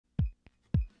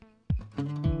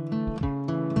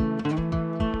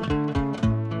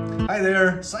Hi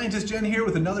there, Scientist Jen here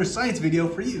with another science video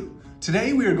for you.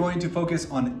 Today we are going to focus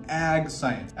on ag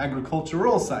science,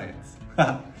 agricultural science.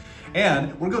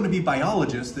 And we're going to be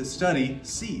biologists that study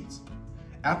seeds.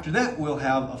 After that, we'll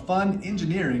have a fun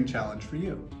engineering challenge for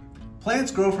you.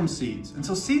 Plants grow from seeds, and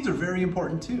so seeds are very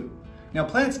important too. Now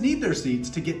plants need their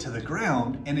seeds to get to the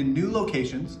ground and in new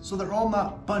locations so they're all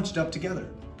not bunched up together.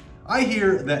 I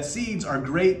hear that seeds are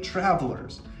great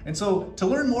travelers. And so to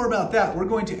learn more about that, we're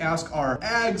going to ask our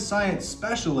ag science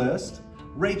specialist,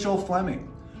 Rachael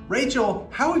Fleming. Rachael,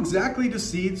 how exactly do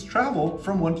seeds travel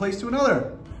from one place to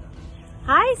another?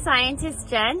 Hi, Scientist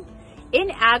Jen.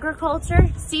 In agriculture,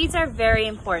 seeds are very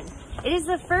important. It is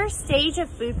the first stage of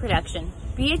food production,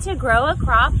 be it to grow a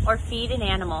crop or feed an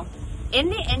animal. In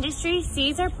the industry,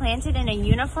 seeds are planted in a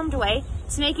uniformed way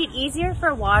to make it easier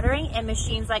for watering and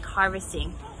machines like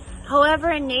harvesting.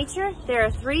 However, in nature, there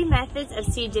are 3 methods of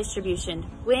seed distribution: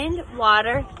 wind,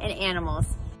 water, and animals.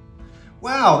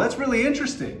 Wow, that's really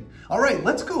interesting. All right,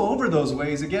 let's go over those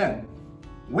ways again.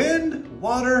 Wind,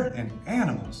 water, and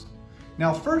animals.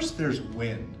 Now first there's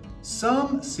wind.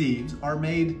 Some seeds are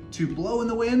made to blow in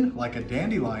the wind, like a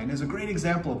dandelion is a great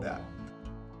example of that.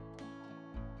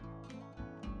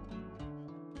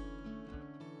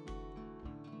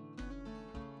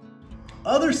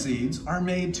 Other seeds are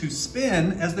made to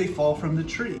spin as they fall from the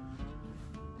tree.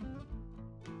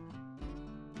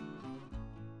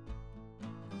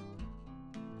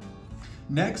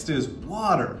 Next is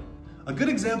water. A good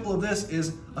example of this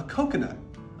is a coconut.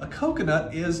 A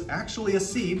coconut is actually a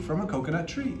seed from a coconut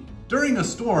tree. During a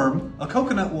storm, a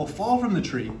coconut will fall from the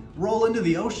tree, roll into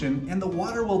the ocean, and the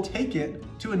water will take it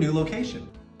to a new location.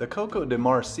 The Coco de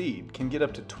Mar seed can get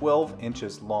up to 12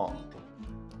 inches long.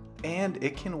 And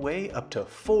it can weigh up to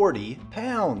 40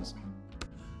 pounds.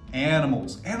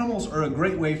 Animals. Animals are a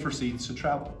great way for seeds to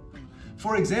travel.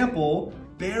 For example,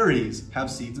 berries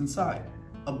have seeds inside.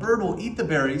 A bird will eat the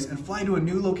berries and fly to a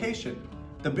new location.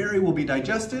 The berry will be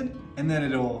digested and then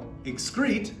it'll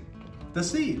excrete the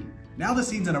seed. Now the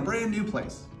seed's in a brand new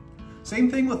place. Same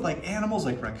thing with animals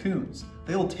like raccoons.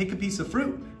 They will take a piece of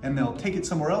fruit and they'll take it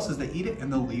somewhere else as they eat it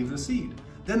and they'll leave the seed.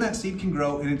 Then that seed can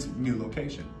grow in its new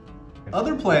location.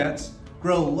 Other plants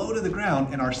grow low to the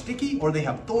ground and are sticky, or they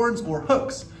have thorns or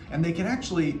hooks, and they can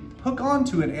actually hook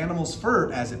onto an animal's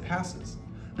fur as it passes.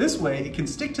 This way it can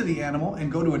stick to the animal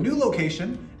and go to a new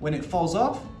location. When it falls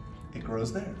off, it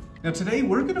grows there. Now today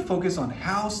we're going to focus on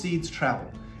how seeds travel,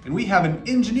 and we have an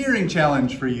engineering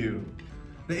challenge for you.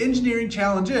 The engineering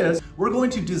challenge is we're going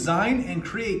to design and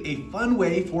create a fun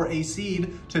way for a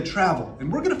seed to travel,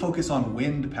 and we're going to focus on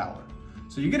wind power.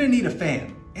 So you're going to need a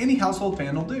fan. Any household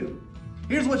fan will do.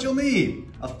 Here's what you'll need: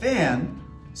 a fan,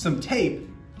 some tape,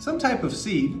 some type of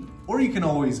seed, or you can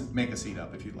always make a seed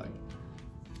up if you'd like.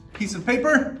 Piece of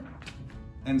paper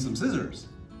and some scissors.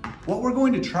 What we're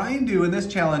going to try and do in this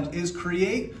challenge is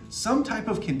create some type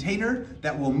of container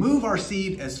that will move our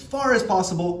seed as far as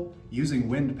possible using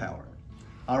wind power.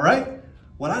 All right,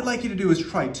 what I'd like you to do is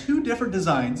try 2 different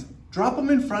designs, drop them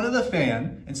in front of the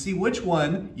fan, and see which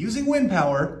one, using wind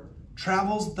power,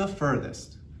 travels the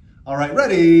furthest. All right,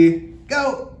 ready?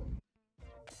 Go!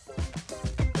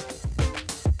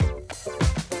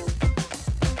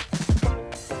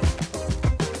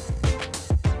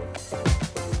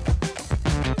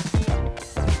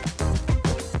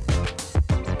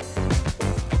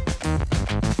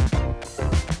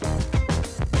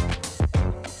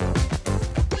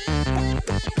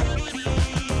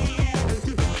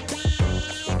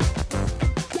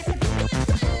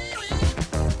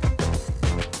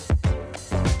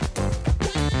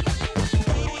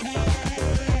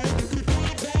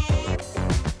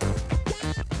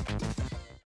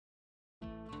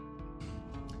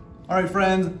 All right,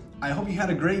 friends, I hope you had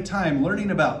a great time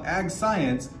learning about ag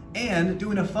science and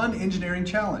doing a fun engineering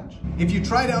challenge. If you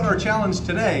tried out our challenge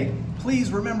today,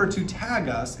 please remember to tag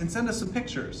us and send us some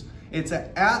pictures. It's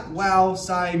at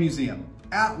 @WowSciMuseum,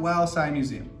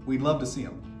 @WowSciMuseum. We'd love to see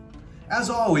them. As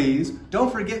always, don't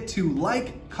forget to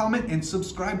like, comment, and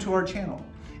subscribe to our channel.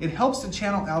 It helps the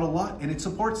channel out a lot and it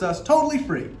supports us totally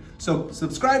free. So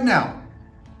subscribe now.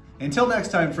 Until next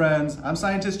time, friends, I'm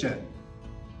Scientist Jen.